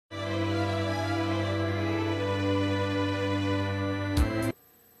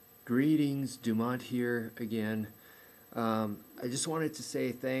Greetings, Dumont here again. I just wanted to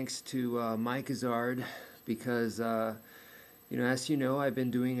say thanks to Mike Azard because, as you know, I've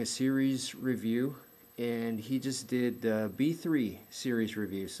been doing a series review and he just did the B3 series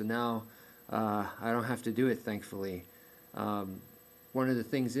review. So now I don't have to do it, thankfully. Um, One of the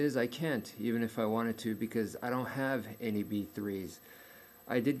things is I can't, even if I wanted to, because I don't have any B3s.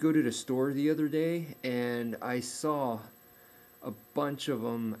 I did go to the store the other day and I saw a bunch of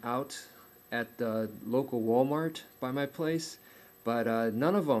them out at the local Walmart by my place, but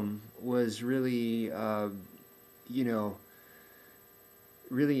none of them was really, you know,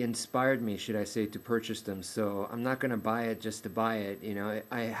 really inspired me, should I say, to purchase them. So I'm not gonna buy it just to buy it.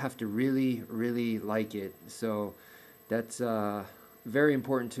 I have to really, really like it. So that's very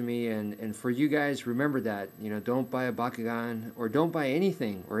important to me. And for you guys, remember that. Don't buy a Bakugan or don't buy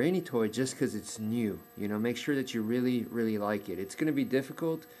anything or any toy just because it's new. Make sure that you really, really like it. It's gonna be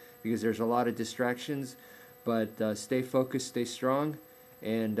difficult because there's a lot of distractions, but stay focused, stay strong,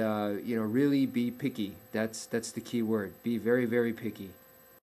 and really be picky. That's the key word. Be very, very picky.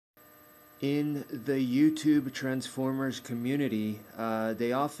 In the YouTube Transformers community,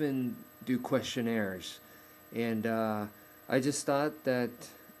 they often do questionnaires, and I just thought that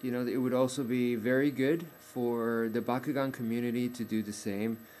it would also be very good for the Bakugan community to do the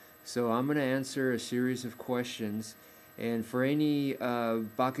same. So I'm gonna answer a series of questions, and for any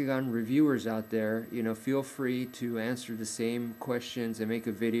Bakugan reviewers out there, feel free to answer the same questions and make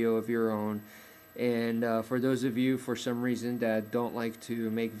a video of your own. And for those of you, for some reason, that don't like to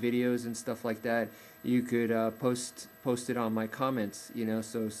make videos and stuff like that, you could post it on my comments.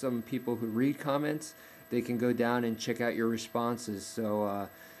 So some people who read comments, they can go down and check out your responses. So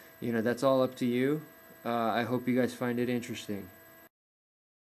that's all up to you. I hope you guys find it interesting.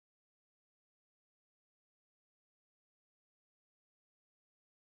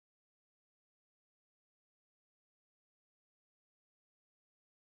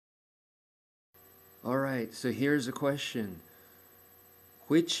 Alright, so here's a question.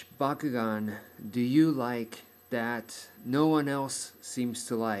 Which Bakugan do you like that no one else seems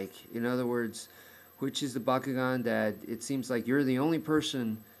to like? In other words, which is the Bakugan that it seems like you're the only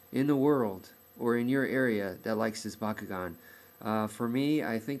person in the world or in your area that likes this Bakugan? For me,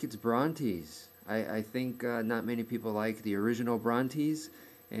 I think it's Brontes. I think not many people like the original Brontes,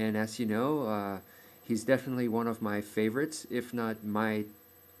 and as you know, he's definitely one of my favorites, if not my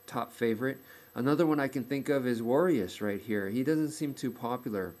top favorite. Another one I can think of is Warriors right here. He doesn't seem too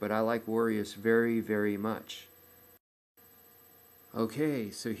popular, but I like Warriors very, very much.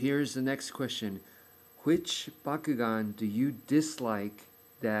 Okay, so here's the next question. Which Bakugan do you dislike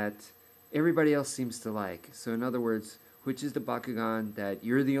that everybody else seems to like? So in other words, which is the Bakugan that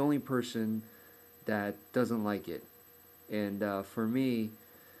you're the only person that doesn't like it? And for me,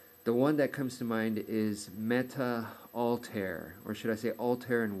 the one that comes to mind is Meta Altair, or should I say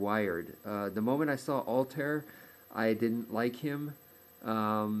Altair and Wired. The moment I saw Altair, I didn't like him.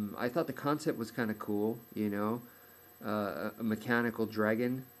 I thought the concept was kind of cool, a mechanical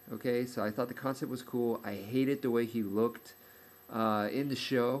dragon. Okay, so I thought the concept was cool. I hated the way he looked in the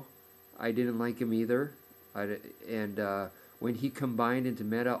show. I didn't like him either. And when he combined into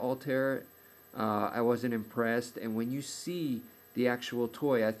Meta Altair, I wasn't impressed. And when you see the actual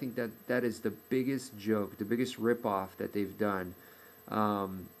toy, I think that is the biggest joke, the biggest ripoff that they've done. I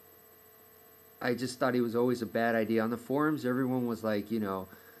just thought it was always a bad idea. On the forums, everyone was like,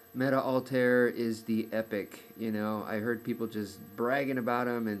 Meta Altair is the epic. I heard people just bragging about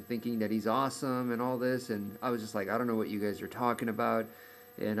him and thinking that he's awesome and all this, and I was just like, I don't know what you guys are talking about,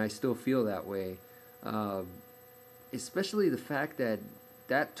 and I still feel that way. Especially the fact that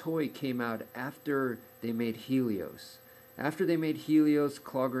that toy came out after they made Helios. After they made Helios,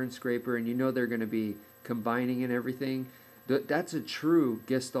 Clogger, and Scraper, and they're going to be combining and everything, that's a true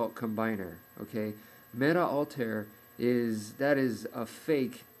Gestalt combiner, okay? Meta Altair is a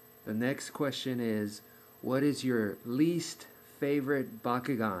fake. The next question is, what is your least favorite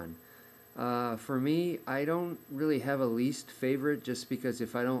Bakugan? For me, I don't really have a least favorite, just because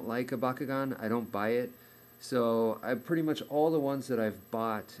if I don't like a Bakugan, I don't buy it. So I pretty much all the ones that I've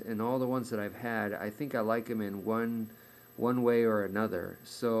bought and all the ones that I've had, I think I like them in one way or another.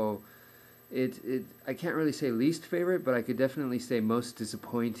 So I can't really say least favorite, but I could definitely say most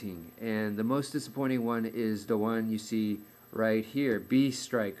disappointing. And the most disappointing one is the one you see right here, Beast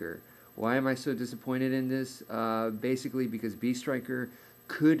Striker. Why am I so disappointed in this? Basically because Beast Striker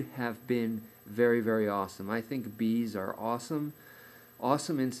could have been very, very awesome. I think bees are awesome.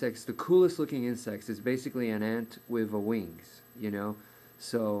 Awesome insects. The coolest looking insects is basically an ant with wings,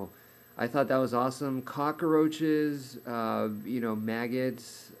 So I thought that was awesome. Cockroaches,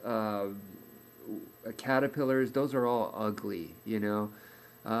 maggots, caterpillars, those are all ugly, you know.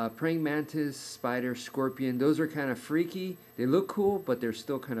 Praying mantis, spider, scorpion, those are kind of freaky. They look cool, but they're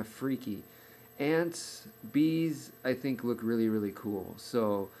still kind of freaky. Ants, bees, I think look really, really cool.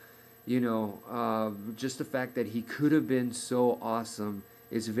 So, just the fact that he could have been so awesome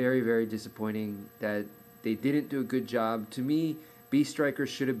is very, very disappointing that they didn't do a good job. To me, Bee Striker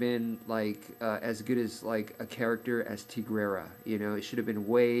should have been like as good as like a character as Tigrera. It should have been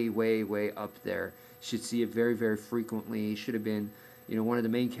way, way, way up there. You should see it very, very frequently. It should have been, one of the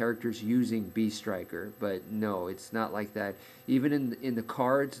main characters using Bee Striker. But no, it's not like that. Even in the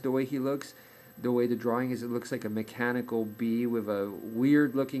cards, the way he looks, the way the drawing is, it looks like a mechanical bee with a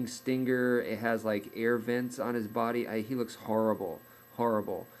weird looking stinger. It has like air vents on his body. He looks horrible,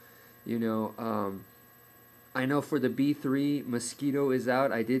 horrible. You know, I know for the B3, Mosquito is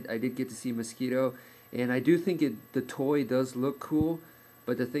out. I did get to see Mosquito, and I do think the toy does look cool,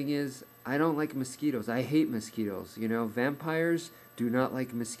 but the thing is, I don't like mosquitoes. I hate mosquitoes. Vampires do not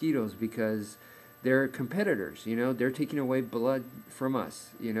like mosquitoes because they're competitors. They're taking away blood from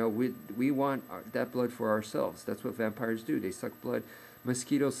us. We want that blood for ourselves. That's what vampires do. They suck blood.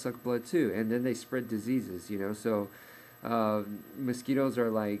 Mosquitoes suck blood too, and then they spread diseases. So mosquitoes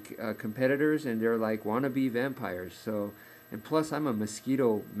are like competitors, and they're like wannabe vampires. So, and plus I'm a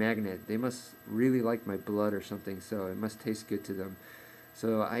mosquito magnet. They must really like my blood or something, so it must taste good to them.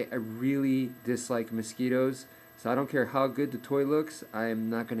 So I really dislike mosquitoes. So I don't care how good the toy looks, I'm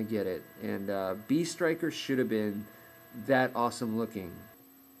not going to get it. And Bee Striker should have been that awesome looking.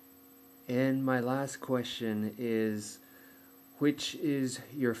 And my last question is, which is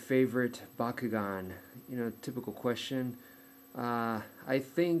your favorite Bakugan? Typical question. I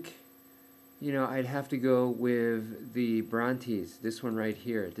think, I'd have to go with the Brontes. This one right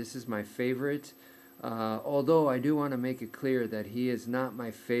here. This is my favorite. Although I do want to make it clear that he is not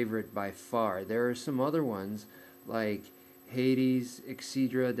my favorite by far. There are some other ones like Hades,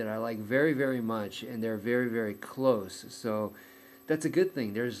 Excedra that I like very, very much, and they're very, very close. So that's a good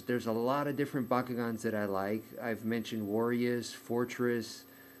thing. There's a lot of different Bakugans that I like. I've mentioned Warriors, Fortress.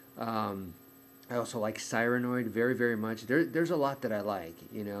 I also like Cyranoid very, very much. There's a lot that I like,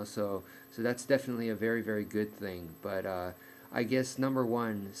 so that's definitely a very, very good thing. But I guess number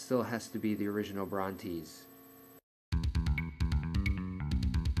one still has to be the original Brontes.